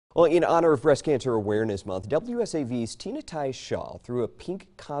Well, in honor of Breast Cancer Awareness Month, WSAV's Tina Tyus-Shaw threw a pink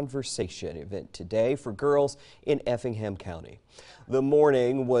conversation event today for girls in Effingham County. The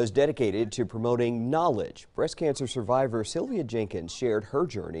morning was dedicated to promoting knowledge. Breast cancer survivor Sylvia Jenkins shared her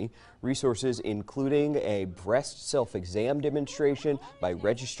journey, resources including a breast self-exam demonstration by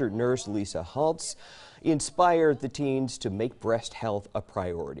registered nurse Lisa Haltz, inspired the teens to make breast health a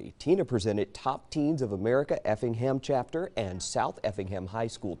priority. Tina presented Top Teens of America Effingham chapter and South Effingham High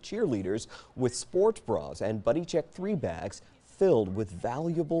School cheerleaders with sports bras and Buddy Check 3 bags filled with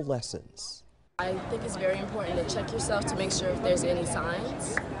valuable lessons. I think it's very important to check yourself to make sure if there's any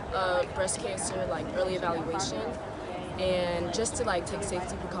signs of breast cancer, like early evaluation, and just to take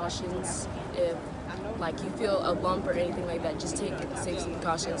safety precautions. If you feel a lump or anything like that, just take safety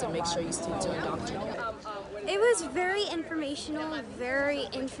precautions and make sure you speak to a doctor. It was very informational, very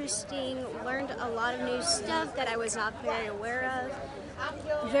interesting, learned a lot of new stuff that I was not very aware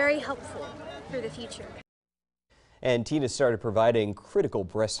of, very helpful for the future. And Tina started providing critical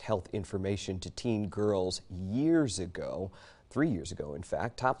breast health information to teen girls years ago. 3 years ago, in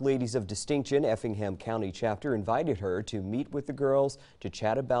fact. Top Ladies of Distinction Effingham County chapter invited her to meet with the girls to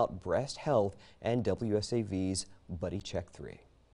chat about breast health and WSAV's Buddy Check 3.